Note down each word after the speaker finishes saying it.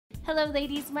Hello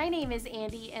ladies, my name is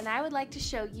Andy and I would like to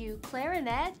show you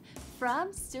Clarinet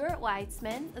from Stuart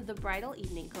Weitzman, the Bridal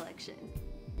Evening Collection.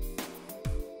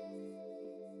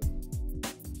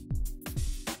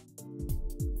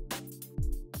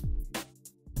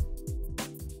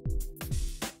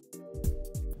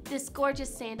 This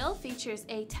gorgeous sandal features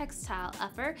a textile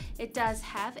upper. It does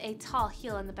have a tall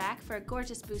heel in the back for a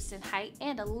gorgeous boost in height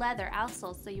and a leather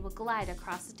outsole so you will glide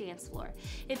across the dance floor.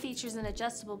 It features an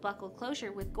adjustable buckle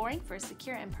closure with goring for a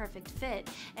secure and perfect fit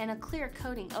and a clear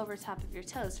coating over top of your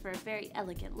toes for a very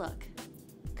elegant look.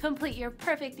 Complete your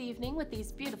perfect evening with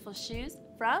these beautiful shoes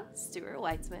from Stuart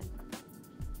Weitzman.